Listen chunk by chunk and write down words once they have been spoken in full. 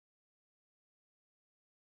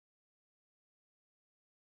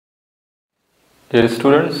Dear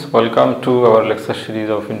students, welcome to our lecture series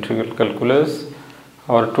of Integral Calculus.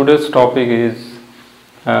 Our today's topic is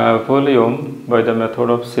volume by the method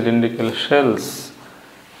of cylindrical shells,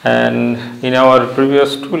 and in our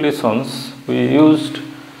previous two lessons we used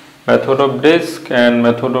method of disk and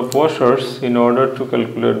method of washers in order to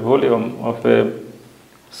calculate volume of a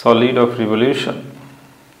solid of revolution.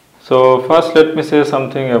 So first let me say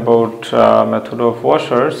something about method of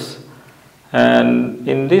washers, and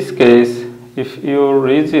in this case, if your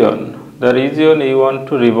region, the region you want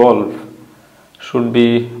to revolve should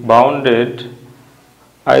be bounded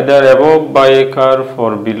either above by a curve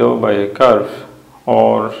or below by a curve,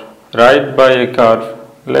 or right by a curve,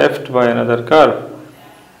 left by another curve.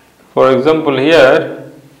 For example,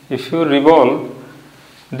 here if you revolve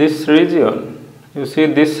this region, you see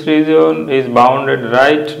this region is bounded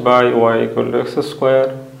right by y equal to x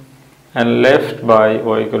square and left by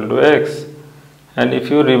y equal to x. And if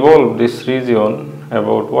you revolve this region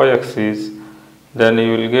about y-axis, then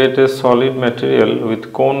you will get a solid material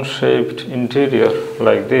with cone-shaped interior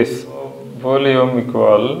like this. Volume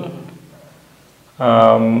equal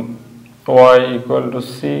y equal to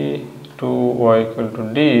c to y equal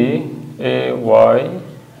to d a y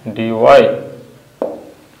dy.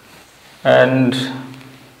 And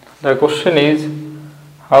the question is,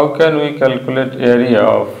 how can we calculate area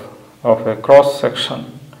of a cross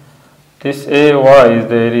section? This AY is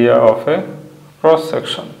the area of a cross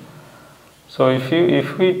section. So if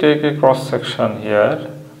we take a cross section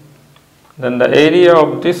here, then the area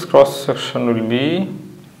of this cross section will be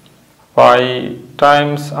pi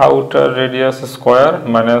times outer radius square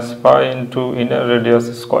minus pi into inner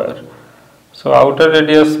radius square. So outer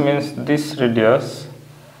radius means this radius,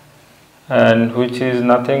 and which is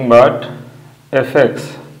nothing but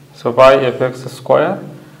fx. So pi fx square.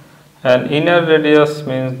 And inner radius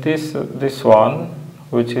means this one,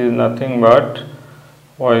 which is nothing but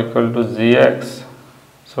y equal to gx,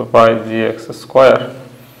 so pi gx square.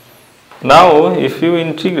 Now if you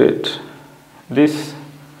integrate this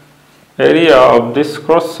area of this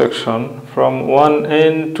cross section from one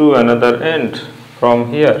end to another end,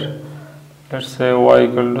 from here, let's say y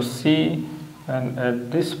equal to c, and at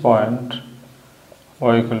this point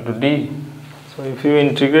y equal to d. So if you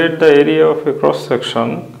integrate the area of a cross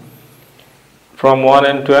section from one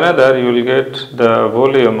end to another, you will get the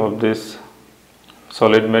volume of this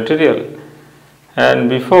solid material. And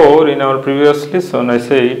before, in our previous lesson, I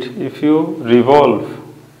said if you revolve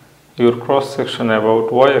your cross section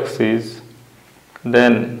about y-axis,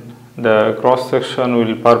 then the cross section will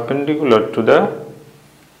be perpendicular to the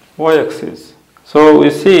y-axis. So we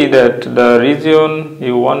see that the region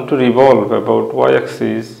you want to revolve about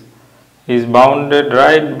y-axis is bounded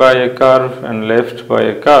right by a curve and left by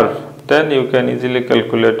a curve. Then you can easily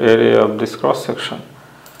calculate area of this cross section.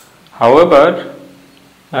 However,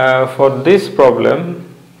 for this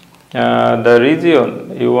problem, the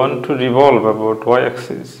region you want to revolve about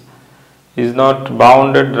y-axis is not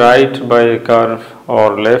bounded right by a curve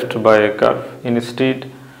or left by a curve.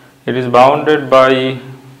 Instead, it is bounded by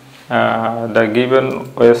the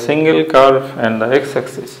given a single curve and the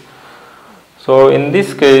x-axis. So in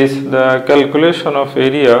this case, the calculation of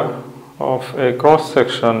area of a cross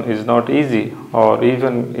section is not easy, or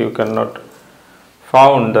even you cannot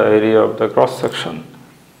found the area of the cross section.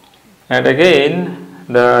 And again,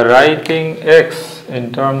 the writing x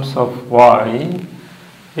in terms of y,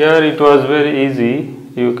 here it was very easy.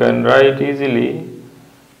 You can write easily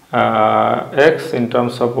x in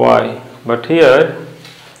terms of y, but here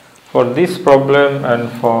for this problem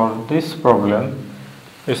and for this problem,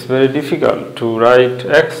 it's very difficult to write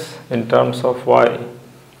x in terms of y.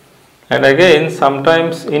 And again,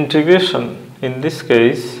 sometimes integration, in this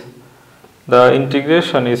case, the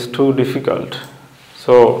integration is too difficult.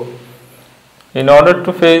 So, in order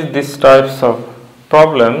to face these types of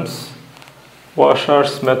problems,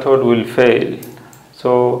 Washer's method will fail.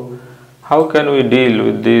 So, how can we deal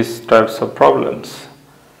with these types of problems?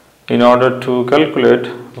 In order to calculate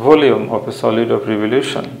volume of a solid of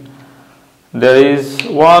revolution, there is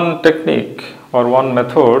one technique or one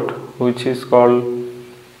method which is called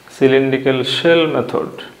cylindrical shell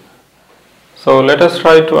method. So let us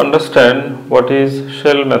try to understand what is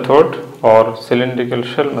shell method or cylindrical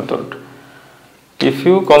shell method. If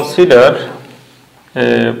you consider a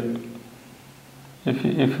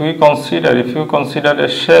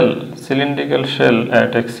shell, cylindrical shell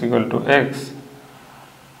at x equal to x,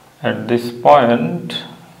 at this point,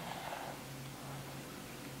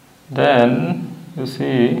 then you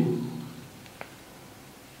see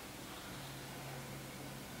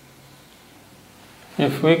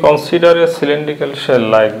if we consider a cylindrical shell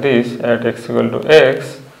like this at x equal to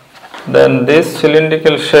x, then this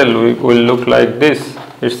cylindrical shell will look like this.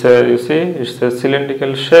 It's a, you see, it's a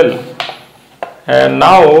cylindrical shell. And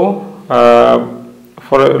now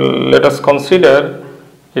let us consider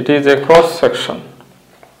it is a cross section,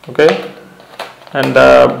 okay,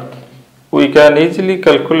 and we can easily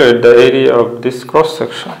calculate the area of this cross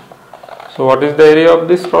section. So what is the area of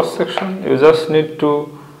this cross section? You just need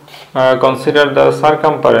to consider the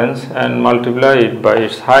circumference and multiply it by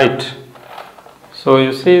its height. So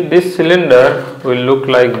you see, this cylinder will look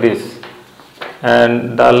like this,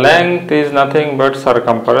 and the length is nothing but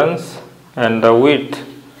circumference and the width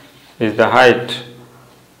is the height.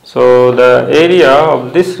 So the area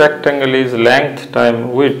of this rectangle is length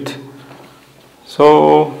times width.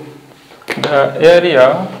 So the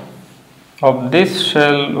area of this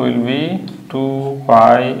shell will be 2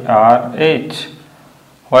 pi r h,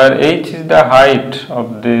 where h is the height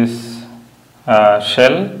of this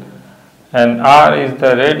shell and r is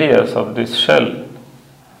the radius of this shell.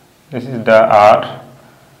 This is the r,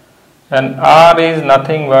 and r is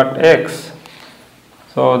nothing but x.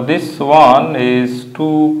 So this one is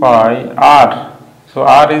 2 pi r. So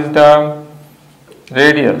r is the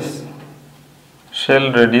radius,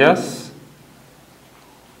 shell radius.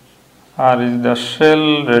 R is the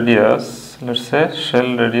shell radius, let's say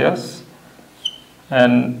shell radius,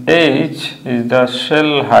 and h is the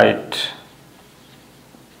shell height.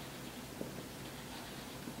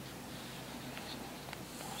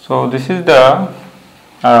 So this is the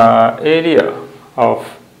area of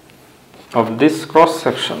this cross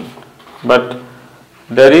section, but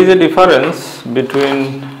there is a difference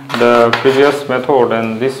between the previous method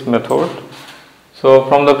and this method. So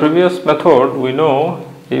from the previous method, we know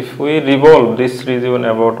if we revolve this region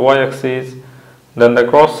about y-axis, then the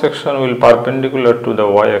cross section will perpendicular to the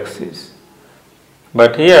y-axis.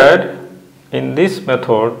 But here in this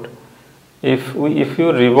method, if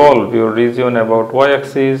you revolve your region about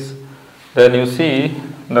y-axis, then you see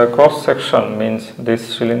the cross section, means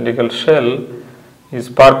this cylindrical shell, is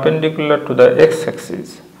perpendicular to the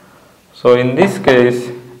x-axis. So in this case,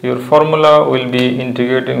 your formula will be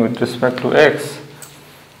integrating with respect to x.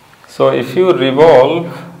 So if you revolve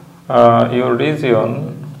your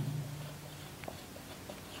region,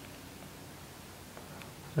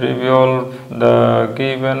 revolve the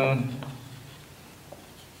given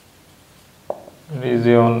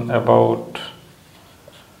region about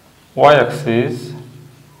y-axis,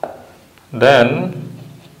 then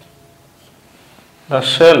the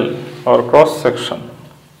shell or cross section,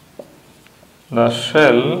 the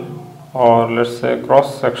shell or let's say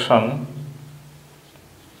cross section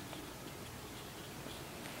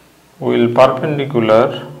will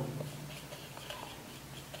perpendicular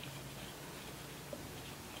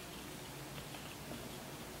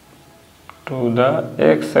to the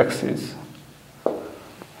x-axis.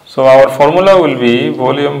 So our formula will be,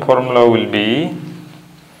 volume formula will be,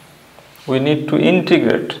 we need to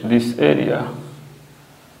integrate this area.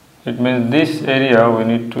 It means this area we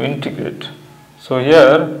need to integrate. So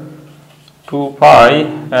here 2 pi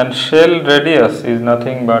and shell radius is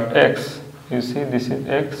nothing but x. You see, this is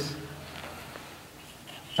x,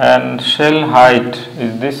 and shell height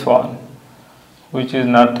is this one, which is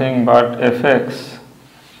nothing but fx.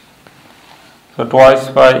 So twice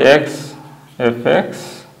by x,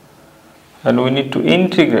 fx, and we need to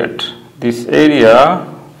integrate this area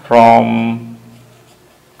from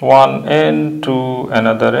one end to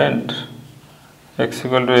another end. X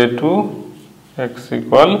equal to a2, x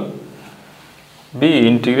equal b,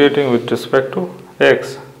 integrating with respect to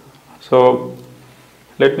x. So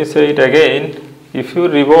let me say it again. If you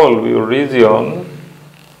revolve your region,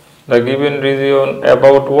 the given region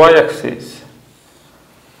about y-axis,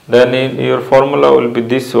 then your formula will be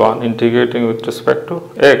this one, integrating with respect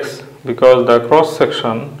to x, because the cross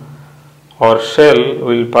section or shell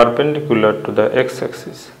will perpendicular to the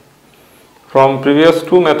x-axis. From previous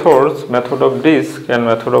two methods, method of disc and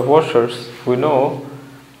method of washers, we know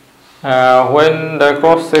when the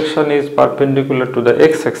cross section is perpendicular to the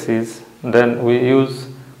x-axis, then we use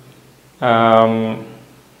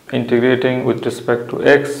integrating with respect to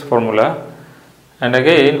x formula, and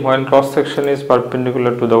again when cross section is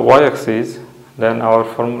perpendicular to the y-axis, then our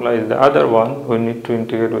formula is the other one, we need to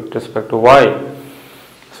integrate with respect to y.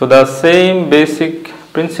 So the same basic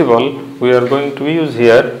principle we are going to use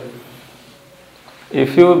here.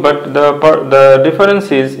 But the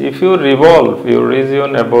difference is, if you revolve your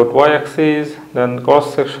region about y-axis, then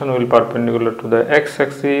cross section will perpendicular to the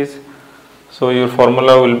x-axis, so your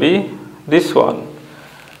formula will be this one.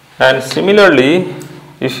 And similarly,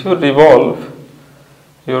 if you revolve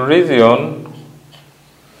your region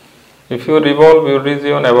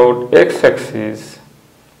about x-axis,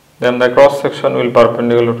 then the cross section will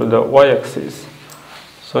perpendicular to the y-axis.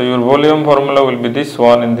 So your volume formula will be this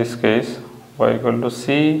one in this case, y equal to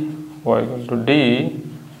c, y equal to d,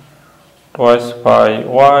 twice by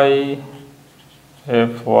y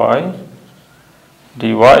fy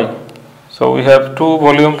dy. So we have two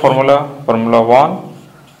volume formula, formula 1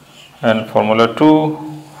 and formula 2.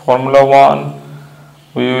 Formula 1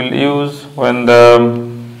 we will use when the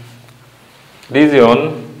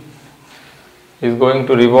region is going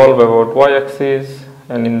to revolve about y-axis,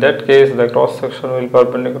 and in that case the cross section will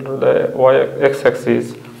perpendicular to the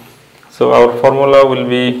x-axis. So our formula will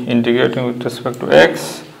be integrating with respect to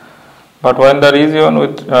x. But when the region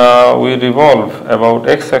we revolve about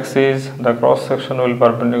x-axis, the cross section will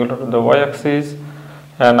perpendicular to the y-axis,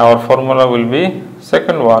 and our formula will be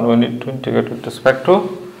second one, we need to integrate with respect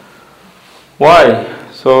to y.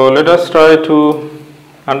 So let us try to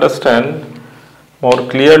understand more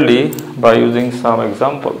clearly by using some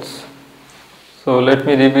examples. So let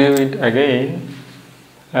me review it again.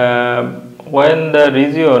 When the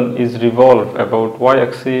region is revolved about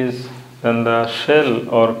y-axis, then the shell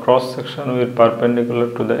or cross section will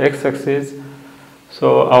perpendicular to the x-axis.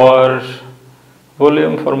 So our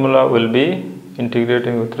volume formula will be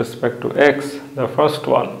integrating with respect to x, the first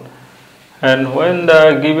one. And when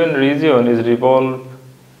the given region is revolved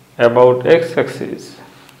about x-axis,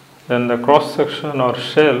 then the cross section or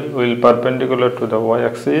shell will perpendicular to the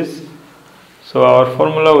y-axis. So our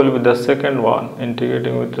formula will be the second one,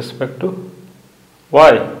 integrating with respect to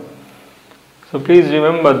y. So please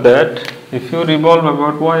remember that if you revolve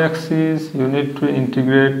about y-axis, you need to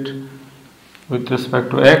integrate with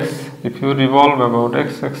respect to x. If you revolve about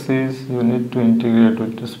x-axis, you need to integrate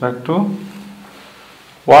with respect to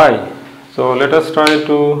y. So let us try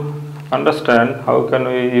to understand how can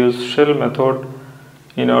we use shell method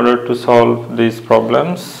in order to solve these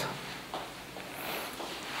problems.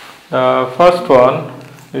 First one,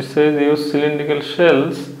 it says use cylindrical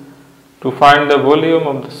shells to find the volume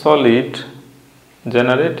of the solid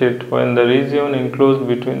generated when the region enclosed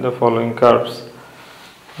between the following curves.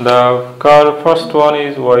 The curve first one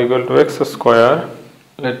is y equal to x square.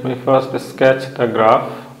 Let me first sketch the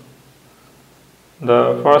graph.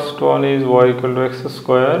 The first one is y equal to x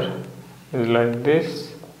square, is like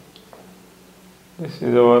this. This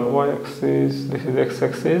is our y-axis, this is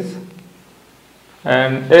x-axis,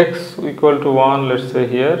 and x equal to 1, let's say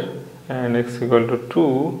here, and x equal to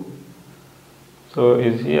 2, so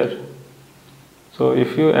is here. So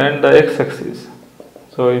if you end the x-axis,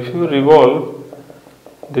 so if you revolve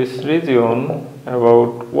this region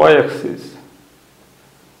about y-axis,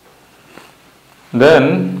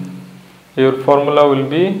 then your formula will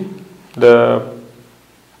be the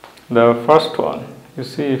first one. You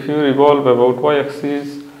see, if you revolve about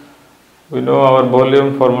y-axis, we know our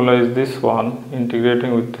volume formula is this one,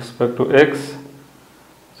 integrating with respect to x.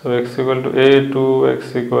 So x equal to a to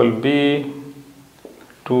x equal b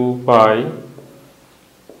 2 pi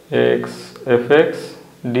x fx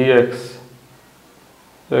dx.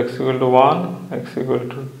 So x equal to 1, x equal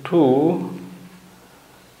to 2,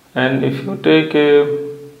 and if you take a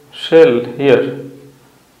shell here,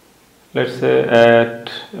 let's say at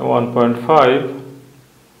 1.5,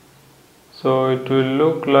 so it will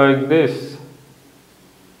look like this.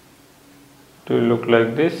 It will look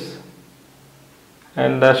like this,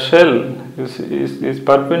 and the shell is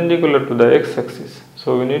perpendicular to the x-axis.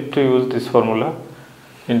 So we need to use this formula,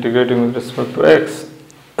 integrating with respect to x.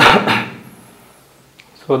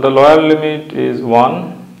 So the lower limit is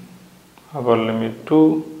 1, upper limit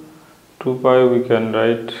 2 pi we can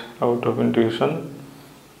write out of integration,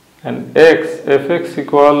 and x fx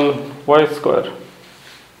equal y square,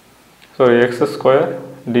 sorry, x square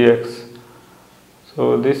dx.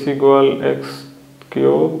 So this equal x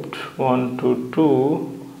cubed 1 to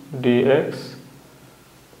 2 dx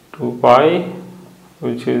 2 pi,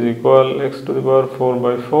 which is equal x to the power 4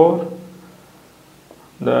 by 4.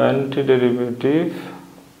 The antiderivative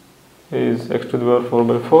is x to the power 4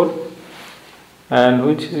 by 4, and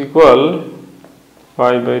which is equal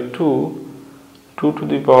pi by 2 to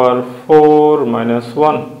the power 4 minus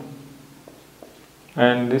 1,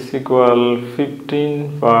 and this equal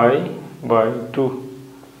 15 pi by 2.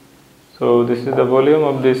 So this is the volume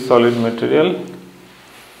of this solid material.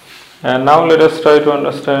 And now let us try to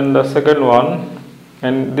understand the second one,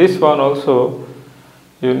 and this one also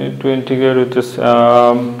you need to integrate with this,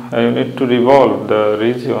 you need to revolve the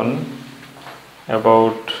region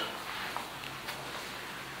about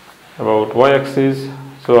y-axis.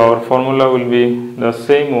 So our formula will be the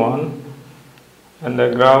same one, and the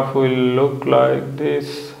graph will look like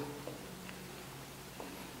this: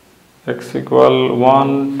 x equal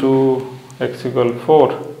 1 to x equal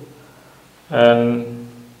 4. and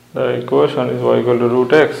the equation is y equal to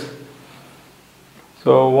root x.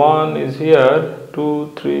 So 1 is here,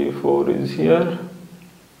 2, 3, 4 is here.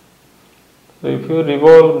 So if you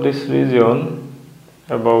revolve this region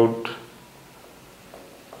about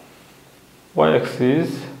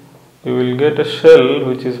y-axis, you will get a shell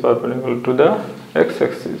which is perpendicular to the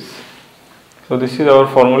x-axis. So this is our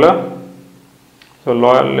formula. So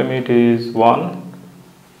lower limit is 1,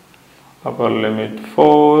 upper limit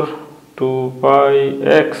 4, 2 pi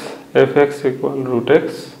x, fx equal root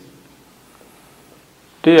x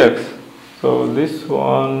dx. So this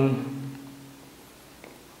one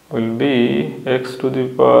will be x to the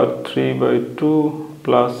power 3 by 2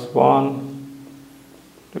 plus 1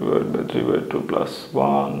 divided by 3 by 2 plus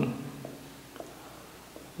 1,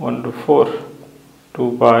 1 to 4,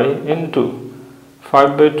 2 pi into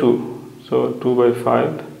 5 by 2, so 2 by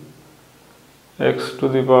 5, x to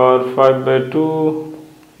the power 5 by 2,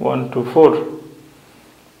 1 to 4.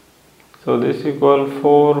 So this equal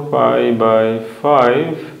 4 pi by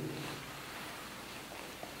 5,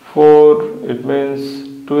 4 it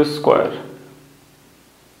means 2 square.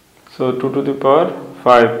 So 2 to the power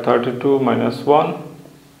 5, 32 minus 1,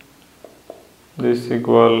 this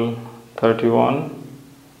equal 31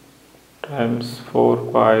 times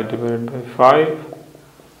 4 pi divided by 5,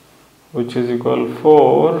 which is equal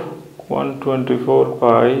 4, 124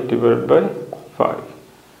 pi divided by 5.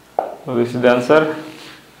 So this is the answer.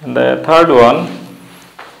 And the third one,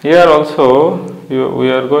 here also we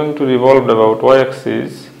are going to revolve about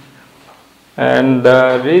y-axis, and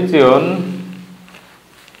the region,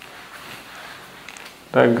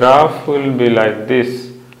 the graph will be like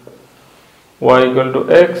this: y equal to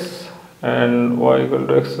x and y equal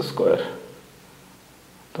to x square.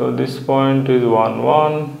 So this point is 1,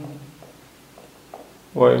 1,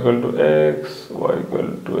 y equal to x, y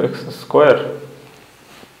equal to x square.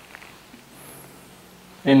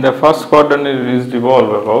 In the first quadrant it is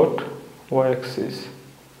revolve about y-axis.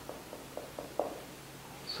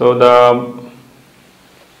 So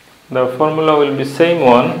the formula will be same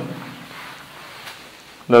one,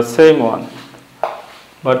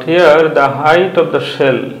 but here the height of the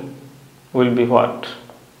shell will be what?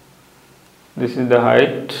 This is the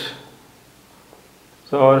height.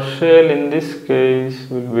 So our shell in this case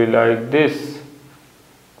will be like this,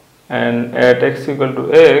 and at x equal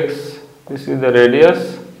to x, this is the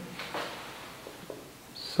radius.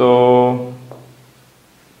 So,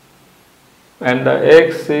 and the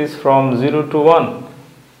x is from 0 to 1.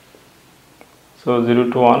 So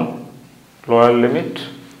 0 to 1, lower limit,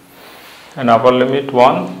 and upper limit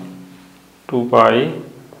 1, 2 pi.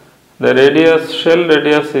 The radius, shell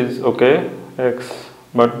radius is okay, x,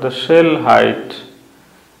 but the shell height,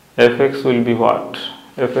 fx will be what?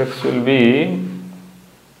 Fx will be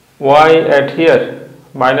y at here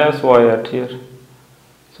minus y at here.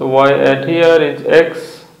 So y at here is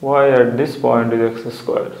x, y at this point is x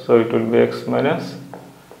square. So it will be x minus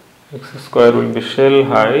x square will be shell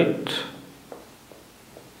height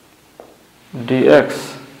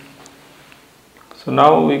dx. So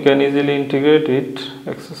now we can easily integrate it: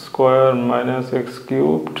 x square minus x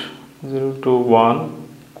cubed 0 to 1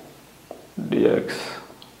 dx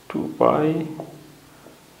 2 pi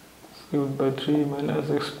cubed by 3 minus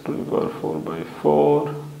x to the power 4 by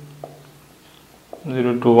 4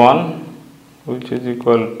 0 to 1, which is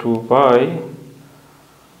equal to 2 pi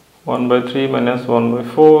 1 by 3 minus 1 by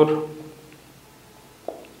 4,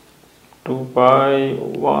 2 pi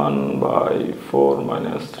 1 by 4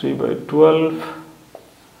 minus 3 by 12.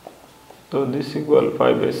 So this equal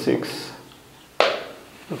 5 by 6.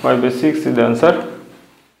 So 5 by 6 is the answer.